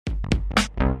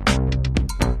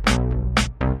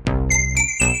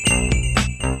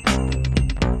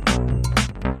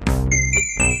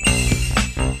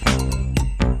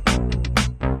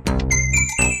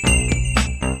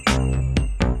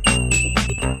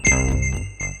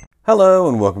Hello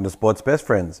and welcome to Sports Best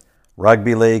Friends,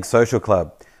 Rugby League Social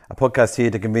Club, a podcast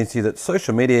here to convince you that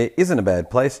social media isn't a bad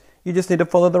place, you just need to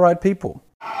follow the right people.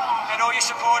 And all your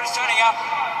supporters turning up,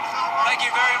 thank you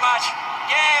very much.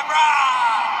 Yeah,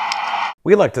 brah!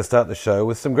 We like to start the show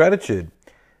with some gratitude.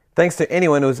 Thanks to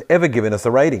anyone who's ever given us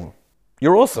a rating.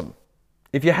 You're awesome.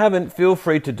 If you haven't, feel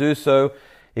free to do so.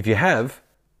 If you have,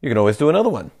 you can always do another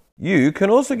one. You can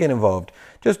also get involved.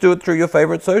 Just do it through your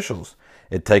favourite socials.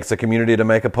 It takes a community to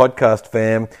make a podcast,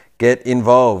 fam. Get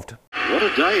involved. What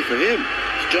a day for him.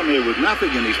 He's come here with nothing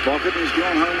in his pocket and he's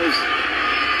gone home with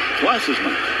twice as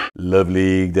much. Love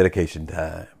League dedication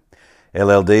time.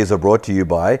 LLDs are brought to you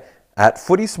by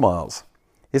 @FootySmiles.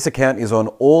 This account is on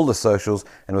all the socials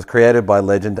and was created by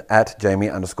legend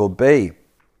 @Jamie_B.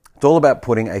 It's all about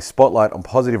putting a spotlight on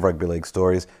positive rugby league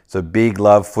stories, so big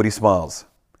love Footy Smiles.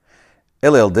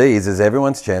 LLDs is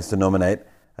everyone's chance to nominate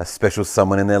a special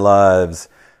someone in their lives.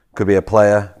 Could be a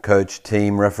player, coach,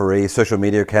 team, referee, social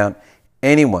media account,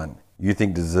 anyone you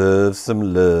think deserves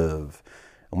some love.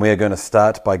 And we are going to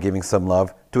start by giving some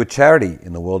love to a charity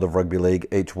in the world of rugby league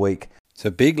each week. So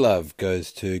big love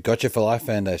goes to Gotcha for Life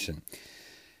Foundation.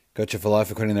 Gotcha for Life,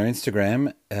 according to their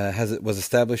Instagram, was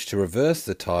established to reverse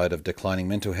the tide of declining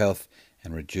mental health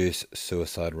and reduce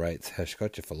suicide rates.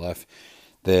 #Gotcha for Life.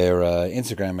 Their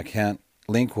Instagram account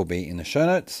link will be in the show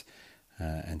notes.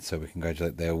 And so we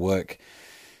congratulate their work.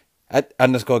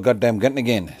 @_goddamn Gunton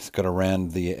again has got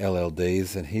around the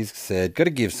LLDs, and he's said, got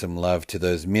to give some love to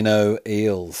those minnow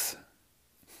eels.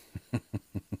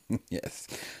 Yes,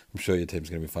 I'm sure your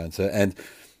team's going to be fine. So, and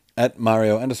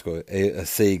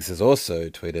 @Mario_Siegs has also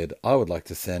tweeted, I would like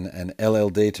to send an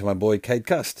LLD to my boy Cade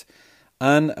Cust.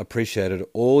 Unappreciated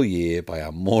all year by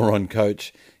our moron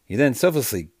coach. He then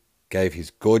selflessly gave his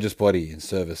gorgeous body in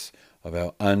service of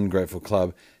our ungrateful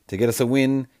club to get us a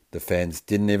win the fans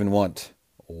didn't even want.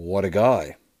 What a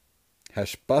guy.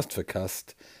 #bust for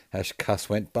Cust. #Cuss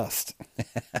went bust.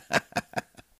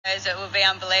 It would be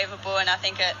unbelievable, and I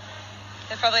think it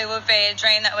probably would be a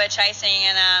dream that we're chasing,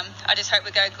 and I just hope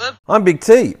we go good. I'm Big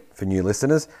T, for new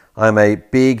listeners. I'm a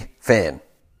big fan.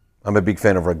 I'm a big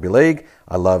fan of rugby league.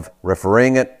 I love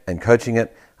refereeing it and coaching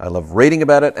it. I love reading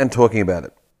about it and talking about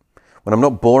it. When I'm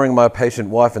not boring my patient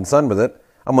wife and son with it,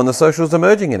 I'm on the socials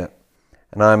emerging in it.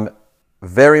 And I'm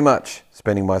very much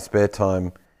spending my spare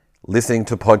time listening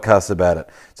to podcasts about it.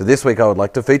 So this week I would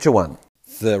like to feature one.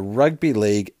 The Rugby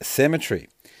League Cemetery.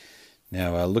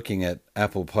 Now, looking at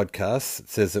Apple Podcasts, it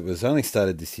says it was only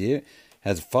started this year,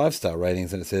 has 5-star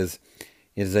ratings, and it says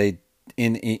it is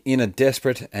in a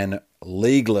desperate and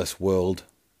leagueless world,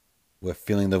 we're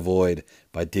filling the void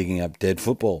by digging up dead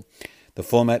football. The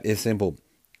format is simple.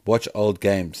 Watch old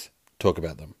games, talk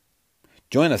about them.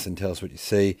 Join us and tell us what you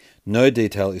see. No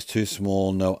detail is too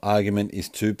small. No argument is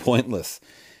too pointless.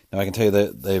 Now, I can tell you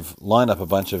that they've lined up a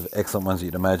bunch of excellent ones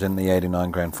you'd imagine, the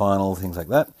 89 Grand Final, things like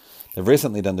that. They've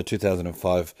recently done the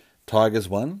 2005 Tigers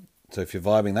one. So if you're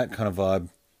vibing that kind of vibe,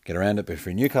 get around it. But if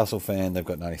you're a Newcastle fan, they've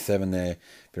got 97 there.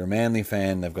 If you're a Manly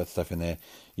fan, they've got stuff in there.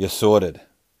 You're sorted.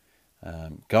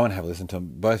 Go and have a listen to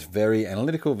them. Both very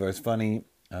analytical, very funny,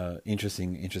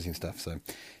 interesting stuff. So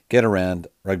get around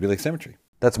Rugby League Cemetery.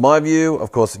 That's my view.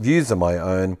 Of course, views are my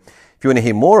own. If you want to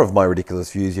hear more of my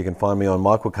ridiculous views, you can find me on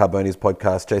Michael Carboni's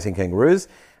podcast, Chasing Kangaroos,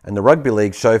 and the Rugby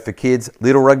League show for kids,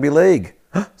 Little Rugby League.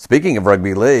 Speaking of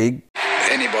rugby league...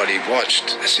 If anybody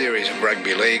watched a series of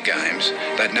rugby league games,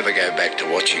 they'd never go back to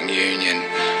watching Union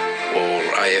or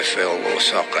AFL or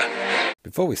soccer.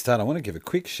 Before we start, I want to give a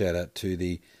quick shout out to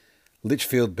the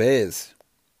Litchfield Bears.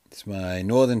 It's my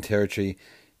Northern Territory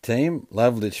team.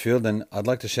 Love Litchfield, and I'd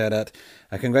like to shout out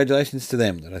congratulations to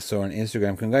them that I saw on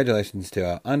Instagram. Congratulations to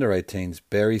our under-18s,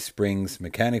 Berry Springs,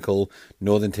 Mechanical,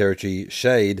 Northern Territory,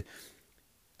 Shade,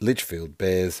 Litchfield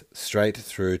Bears, straight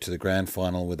through to the grand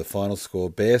final with the final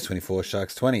score, Bears 24,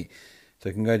 Sharks 20.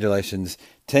 So congratulations,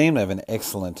 team. They have an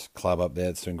excellent club up there.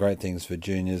 It's doing great things for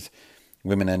juniors,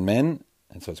 women and men,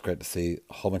 and so it's great to see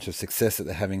a whole bunch of success that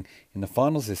they're having in the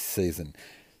finals this season.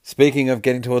 Speaking of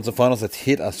getting towards the finals, let's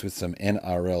hit us with some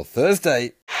NRL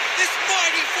Thursday. This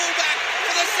mighty fullback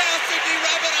for the South Sydney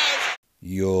Rabbitohs.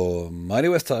 Your Mighty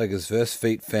West Tigers versus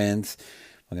Feet fans.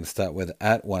 I'm going to start with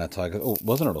 @OneTiger. Oh,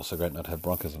 wasn't it also great not to have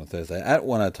Broncos on a Thursday?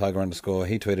 @OneTiger_.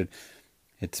 He tweeted,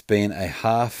 it's been a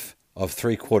half of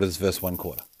 3 quarters versus 1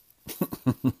 quarter.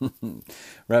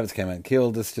 Rabbits came out and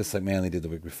killed us just like Manly did the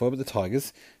week before, but the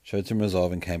Tigers showed some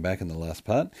resolve and came back in the last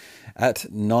part.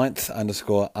 @9th_R_us.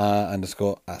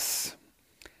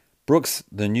 Brooks,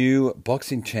 the new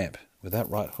boxing champ, with that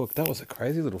right hook. That was a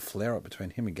crazy little flare-up between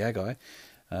him and Gagai.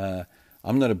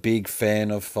 I'm not a big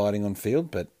fan of fighting on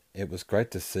field, but it was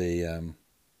great to see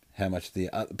how much the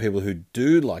people who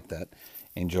do like that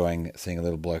enjoying seeing a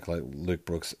little bloke like Luke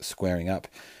Brooks squaring up.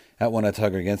 At One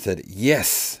Otago again said,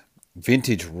 yes,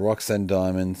 vintage rocks and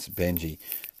diamonds, Benji.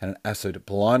 And an absolute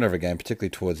blinder of a game, particularly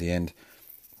towards the end,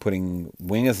 putting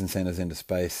wingers and centres into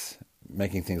space,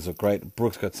 making things look great.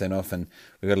 Brooks got sent off and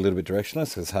we got a little bit directionless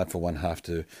because it's hard for one half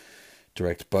to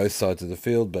direct both sides of the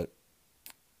field, but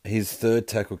his third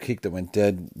tackle kick that went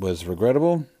dead was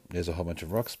regrettable. There's a whole bunch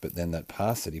of rocks, but then that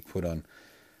pass that he put on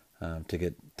to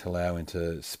get Talau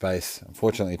into space.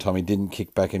 Unfortunately, Tommy didn't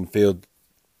kick back in field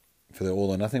for the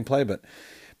all or nothing play, but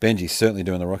Benji's certainly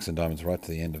doing the rocks and diamonds right to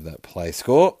the end of that play.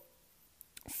 Score.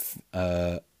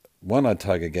 One-Eyed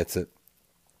Tiger gets it.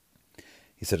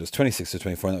 He said it was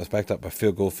 26-24, and that was backed up by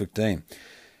Field Goal 15.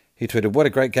 He tweeted, what a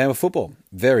great game of football.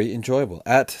 Very enjoyable.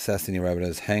 At Sasini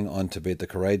Rabbitohs, hang on to beat the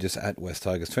courageous at West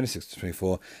Tigers,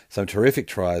 26-24. Some terrific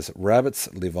tries.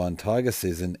 Rabbits live on. Tiger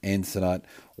season ends tonight.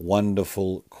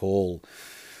 Wonderful call.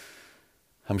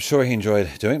 I'm sure he enjoyed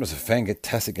doing it. It was a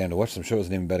fantastic game to watch. I'm sure it was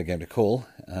an even better game to call.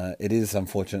 It is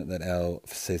unfortunate that our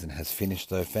season has finished,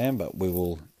 though, fam, but we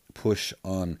will push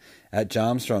on. At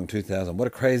Jarmstrong 2000, what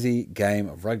a crazy game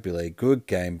of rugby league. Good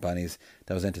game, Bunnies.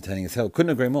 That was entertaining as hell. Couldn't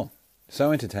agree more.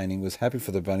 So entertaining. Was happy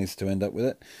for the Bunnies to end up with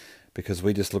it because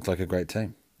we just looked like a great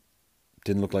team.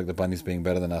 Didn't look like the Bunnies being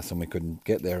better than us and we couldn't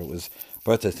get there. It was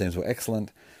both those teams were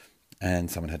excellent and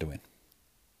someone had to win.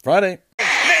 Friday.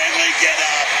 Manly get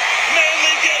up!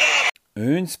 Manly get up!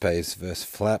 Oonspace versus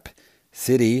Flap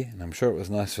City. And I'm sure it was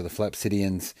nice for the Flap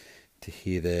Cityans to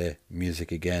hear their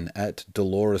music again. At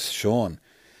Dolores Shawn.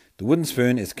 The wooden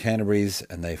spoon is Canterbury's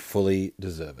and they fully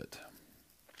deserve it.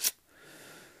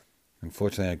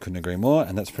 Unfortunately, I couldn't agree more,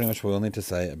 and that's pretty much what we'll need to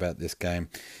say about this game.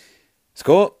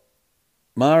 Score.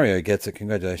 Mario gets it.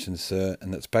 Congratulations, sir.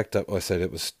 And that's backed up. I said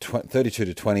it was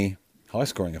 32-20.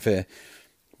 High-scoring affair.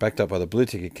 Backed up by the blue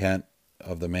tick account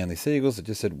of the Manly Seagulls that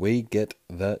just said, we get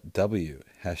the W.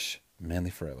 #Manly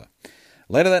forever.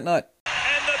 Later that night.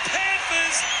 And the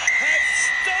Panthers have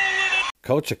stolen it!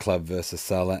 Culture Club versus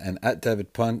Sala, and at David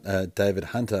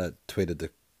Hunter tweeted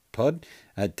the pod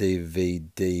at DVDHNTR.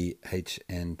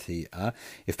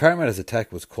 If Parramatta's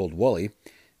attack was called Wally,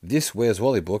 this Where's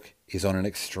Wally book is on an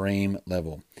extreme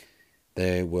level.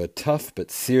 They were tough, but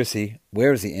seriously,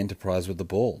 where is the Enterprise with the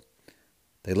ball?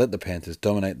 They let the Panthers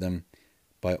dominate them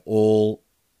by all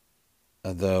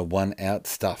of the one-out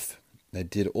stuff. They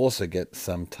did also get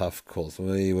some tough calls.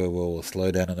 We'll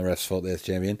slow down on the ref's fault there,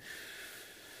 champion.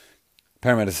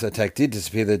 Parramatta's attack did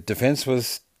disappear. The defence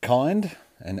was kind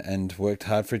and worked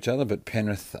hard for each other, but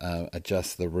Penrith are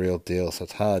just the real deal, so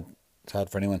it's hard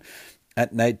for anyone.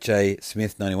 At Nate J.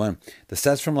 Smith 91, the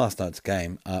stats from last night's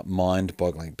game are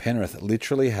mind-boggling. Penrith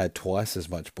literally had twice as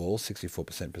much ball,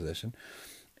 64% possession.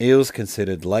 Eels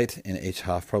conceded late in each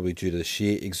half, probably due to the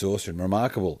sheer exhaustion.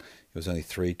 Remarkable. It was only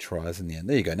 3 tries in the end.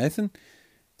 There you go, Nathan.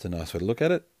 It's a nice way to look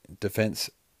at it. Defence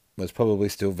was probably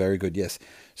still very good, yes.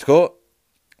 Score.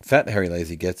 Fat Harry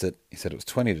Lazy gets it. He said it was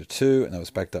 20-2, and that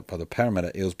was backed up by the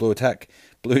Parramatta Eels blue attack.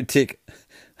 Blue tick.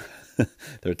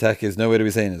 Their attack is nowhere to be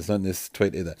seen. It's not in this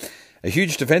tweet either. A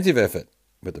huge defensive effort,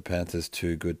 but the Panthers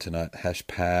too good tonight.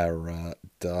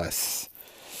 #Paradise.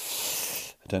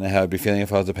 I don't know how I'd be feeling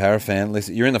if I was a Para fan. At least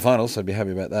you're in the finals, so I'd be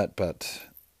happy about that, but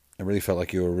I really felt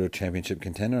like you were a real championship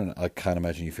contender, and I can't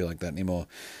imagine you feel like that anymore.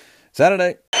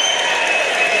 Saturday.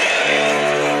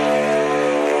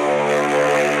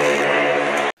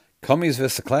 Commies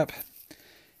versus the Clap,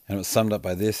 and it was summed up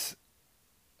by this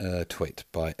tweet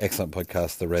by excellent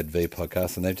podcast, the Red V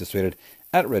Podcast, and they've just tweeted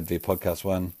at Red V Podcast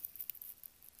 1,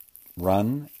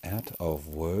 run out of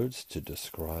words to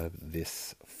describe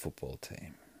this football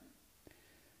team.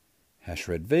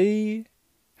 #Red V,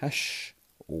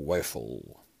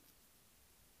 #Woeful.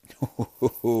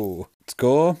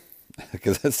 Score,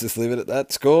 because let's just leave it at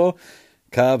that. Score,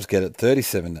 Carbs get it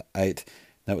 37-8.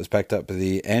 That was backed up by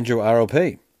the Andrew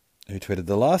RLP, who tweeted,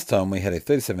 the last time we had a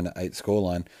 37-8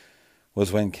 scoreline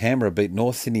was when Canberra beat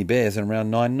North Sydney Bears in round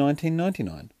 9,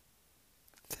 1999.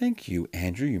 Thank you,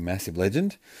 Andrew, you massive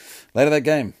legend. Later that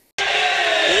game. What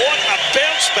a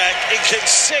bounce back in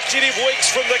consecutive weeks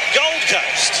from the Gold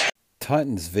Coast.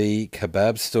 Titans v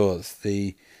Kebab Stores,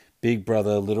 the big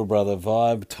brother, little brother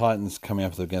vibe. Titans coming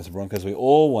up against the Broncos. We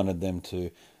all wanted them to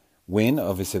win.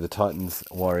 Obviously, the Titans,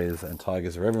 Warriors, and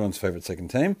Tigers are everyone's favourite second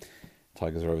team.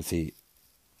 Tigers are obviously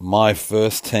my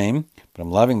first team, but I'm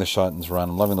loving the Titans run.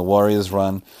 I'm loving the Warriors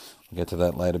run. We'll get to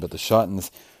that later, but the Titans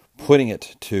putting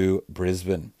it to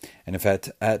Brisbane. And in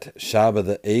fact, at Shaba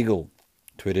the Eagle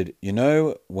tweeted, you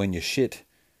know when you're shit,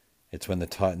 it's when the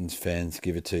Titans fans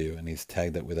give it to you. And he's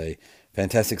tagged that with a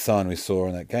fantastic sign we saw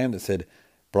in that game that said,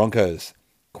 Broncos,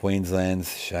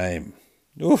 Queensland's shame.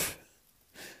 Oof.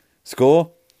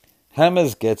 Score.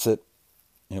 Hammers gets it.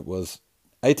 It was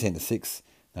 18-6.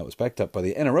 That was backed up by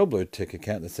the NRL Blue Tick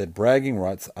account that said bragging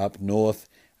rights up north,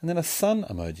 and then a sun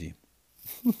emoji.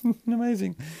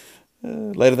 Amazing.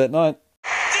 Later that night. The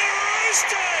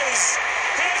Roosters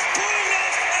have pulled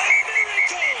off a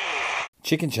miracle.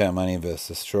 Chicken Chow Money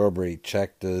versus Strawberry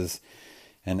Tractors,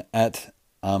 and at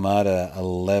Armada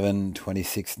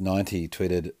 112690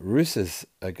 tweeted, Roosters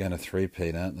are going to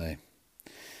three-peat, aren't they?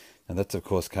 And that's, of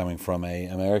course, coming from an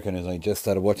American who's only just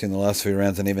started watching the last few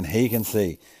rounds, and even he can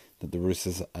see that the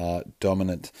Roosters are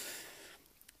dominant.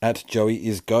 At Joey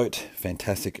is GOAT,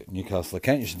 fantastic Newcastle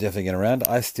account. You should definitely get around.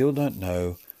 I still don't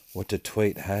know what to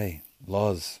tweet. Hey,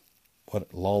 lols, what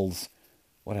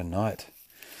a night.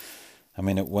 I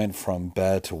mean, it went from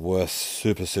bad to worse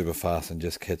super, super fast and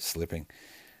just kept slipping.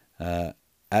 At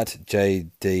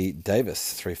JD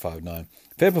Davis 359,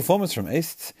 fair performance from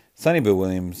Easts. Sonny Bill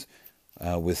Williams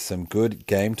with some good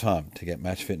game time to get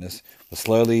match fitness. We're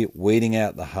slowly weeding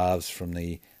out the halves from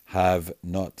the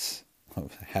have-nots.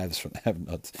 Halves from the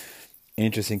have-nots.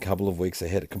 Interesting couple of weeks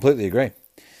ahead. I completely agree.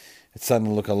 It's starting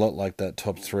to look a lot like that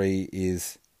top three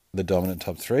is the dominant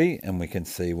top three, and we can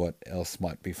see what else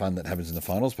might be fun that happens in the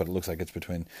finals, but it looks like it's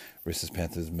between Roosters,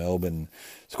 Panthers, Melbourne.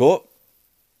 Score.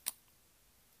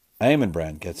 Eamon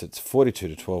Brown gets it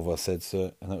 42-12, well said,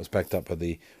 sir. And that was backed up by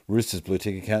the Roosters Blue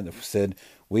Tick account that said,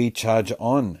 we charge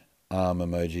on arm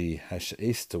emoji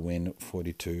 #East to win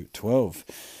 42-12.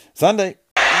 Sunday.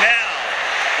 Now,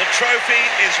 the trophy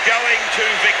is going to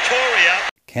Victoria.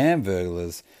 Cam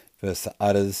Burglars versus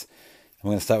Udders. I'm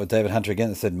going to start with David Hunter again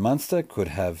that said Munster could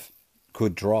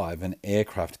drive an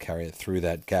aircraft carrier through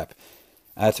that gap.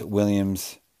 At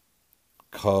Williams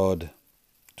Cod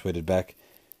tweeted back,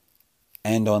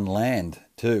 and on land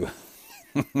too.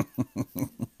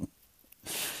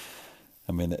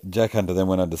 I mean, Jack Hunter then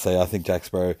went on to say, I think Jack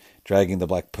Sparrow dragging the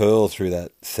Black Pearl through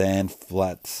that sand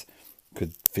flats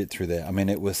could fit through there. I mean,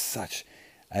 it was such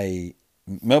a...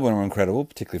 Melbourne were incredible,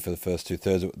 particularly for the first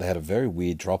two-thirds. They had a very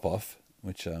weird drop-off,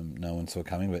 which no one saw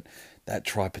coming, but that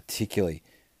try particularly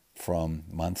from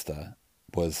Munster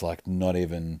was like not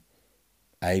even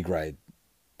A grade.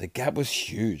 The gap was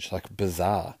huge, like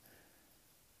bizarre.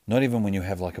 Not even when you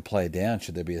have like a player down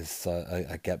should there be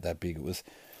a gap that big.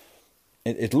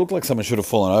 It looked like someone should have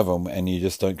fallen over, and you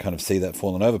just don't kind of see that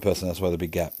fallen over person. That's why the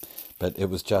big gap. But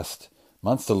it was just,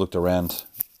 Munster looked around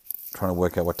trying to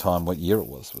work out what year it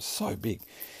was. It was so big.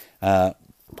 But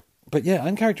yeah,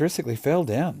 uncharacteristically fell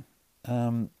down.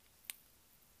 Let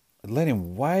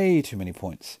in way too many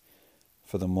points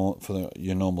for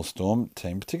your normal Storm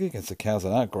team, particularly against the Cows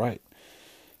that aren't great.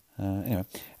 Anyway,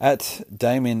 at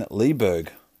Damien Leeberg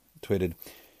tweeted,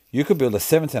 you could build a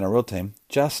 7th NRL team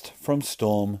just from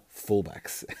Storm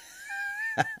fullbacks.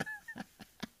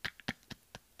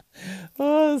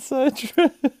 Oh, so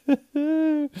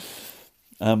true.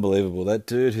 Unbelievable. That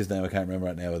dude, whose name I can't remember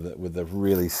right now, with the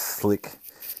really slick,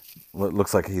 what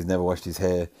looks like he's never washed his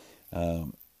hair.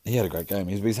 He had a great game.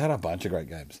 He's had a bunch of great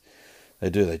games. They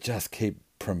do. They just keep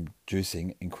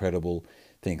producing incredible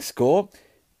things. Score.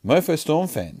 Mofo Storm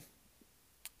fan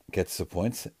gets the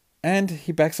points, and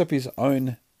he backs up his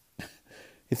own.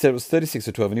 He said it was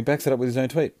 36-12, and he backs it up with his own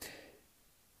tweet.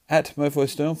 At Mofo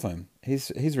Storm fan,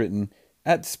 he's written,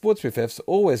 at SportsBFF's,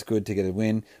 always good to get a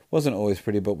win. Wasn't always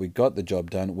pretty, but we got the job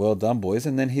done. Well done, boys.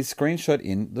 And then he's screenshot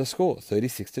in the score,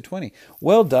 36-20.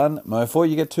 Well done, Mofo.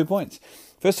 You get 2 points.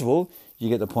 First of all, you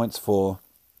get the points for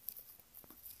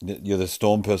you're the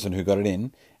Storm person who got it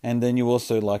in, and then you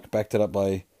also backed it up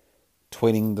by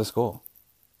tweeting the score.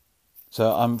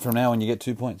 So from now on, you get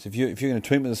 2 points. If you're going to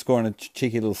tweet me the score and a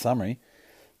cheeky little summary,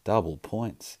 double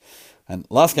points. And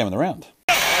last game of the round.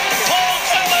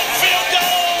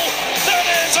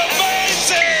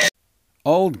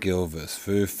 Old Gill vs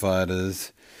Foo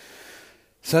Fighters.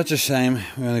 Such a shame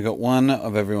we only got one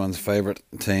of everyone's favourite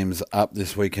teams up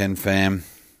this weekend, fam.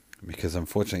 Because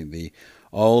unfortunately the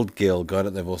Old Gill got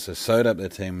it. They've also sewed up their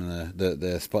team in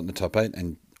their spot in the top 8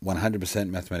 and 100%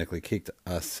 mathematically kicked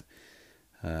us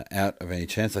out of any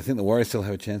chance. I think the Warriors still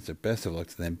have a chance. At best of luck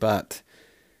to them, but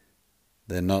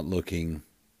they're not looking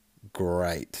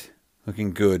great.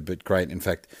 Looking good, but great. In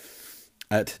fact,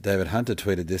 at David Hunter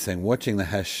tweeted this saying, watching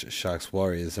the Sharks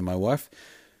Warriors, and my wife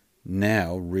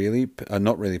now really are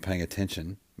not really paying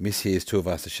attention. Mishears two of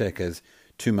us to Shek as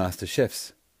two master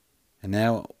chefs. And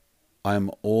now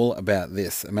I'm all about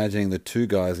this, imagining the two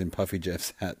guys in Puffy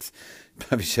Chef's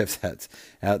hats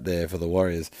out there for the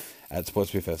Warriors at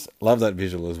SportsBFFs. Love that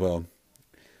visual as well.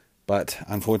 But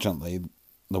unfortunately,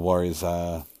 the Warriors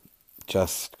are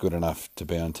just good enough to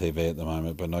be on TV at the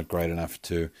moment, but not great enough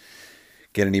to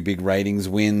get any big ratings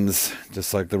wins,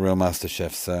 just like the real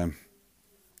MasterChef. So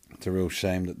it's a real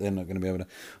shame that they're not going to be able to.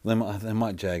 They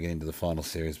might jag it into the final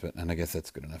series, and I guess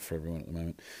that's good enough for everyone at the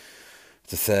moment.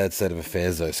 It's a sad state of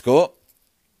affairs, though. Score.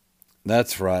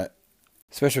 That's right.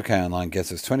 Special K Online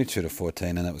gets us 22-14,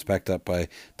 and that was backed up by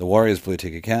the Warriors blue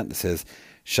tick account that says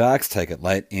Sharks take it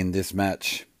late in this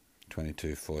match.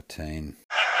 22-14.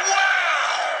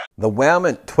 The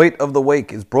Wowment Tweet of the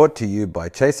Week is brought to you by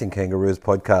Chasing Kangaroos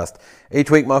podcast. Each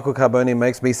week, Michael Carboni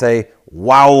makes me say,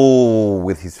 wow,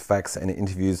 with his facts and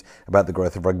interviews about the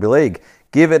growth of rugby league.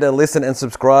 Give it a listen and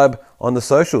subscribe on the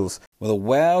socials. Well, the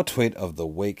Wow Tweet of the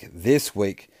Week this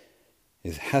week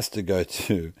has to go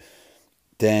to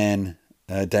Damien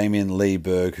Lee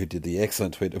Berg, who did the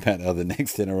excellent tweet about how the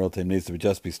next NRL team needs to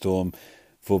just be Storm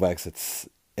fullbacks.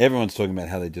 Everyone's talking about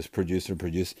how they just produce,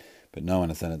 but no one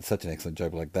has done it. It's such an excellent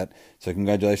joke like that. So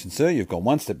congratulations, sir. You've gone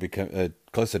one step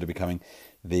closer to becoming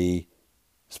the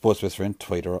Sports Best Friend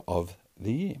Tweeter of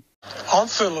the Year. I'm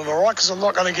feeling all right because I'm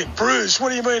not going to get bruised. What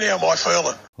do you mean, how am I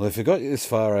feeling? Well, if you got this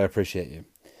far, I appreciate you.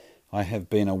 I have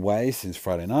been away since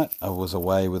Friday night. I was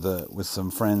away with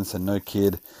some friends and no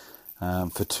kid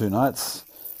for 2 nights.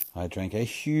 I drank a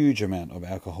huge amount of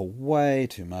alcohol, way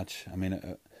too much. I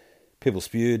mean, people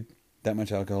spewed that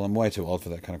much alcohol. I'm way too old for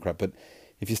that kind of crap. But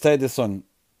if you stayed this long,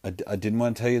 I didn't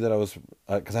want to tell you that I was,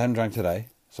 because I haven't drank today,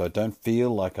 so I don't feel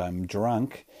like I'm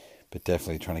drunk, but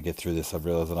definitely trying to get through this. I've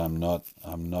realised that I'm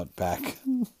not back.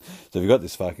 So if you got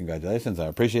this far, congratulations. I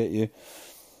appreciate you.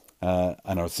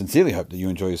 And I sincerely hope that you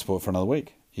enjoy your sport for another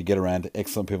week. You get around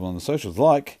excellent people on the socials,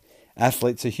 like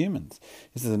Athletes Are Humans.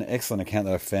 This is an excellent account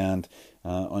that I found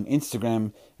on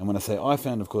Instagram. And when I say I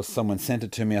found, of course, someone sent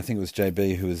it to me. I think it was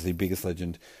JB, who is the biggest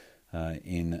legend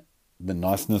in the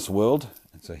niceness world.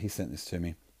 And so he sent this to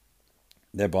me.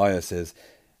 Their bio says,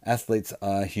 athletes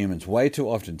are humans. Way too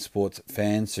often sports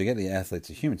fans forget the athletes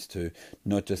are humans too,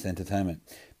 not just entertainment.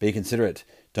 Be considerate.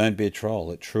 Don't be a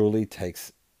troll. It truly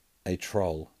takes a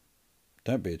troll.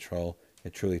 Don't be a troll.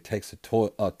 It truly takes a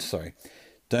toll. Oh, sorry.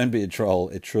 Don't be a troll.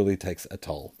 It truly takes a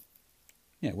toll.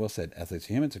 Yeah, well said. Athletes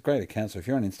are humans. It's a great account. So if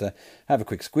you're on Insta, have a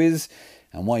quick squiz.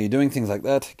 And while you're doing things like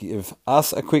that, give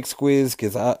us a quick squiz.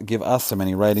 Give us so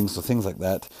many ratings or things like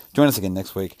that. Join us again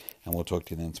next week, and we'll talk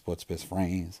to you then, Sports Best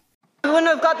Friends. We wouldn't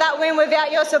have got that win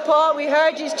without your support. We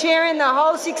heard you cheering the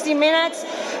whole 60 minutes,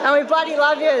 and we bloody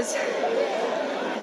love yous.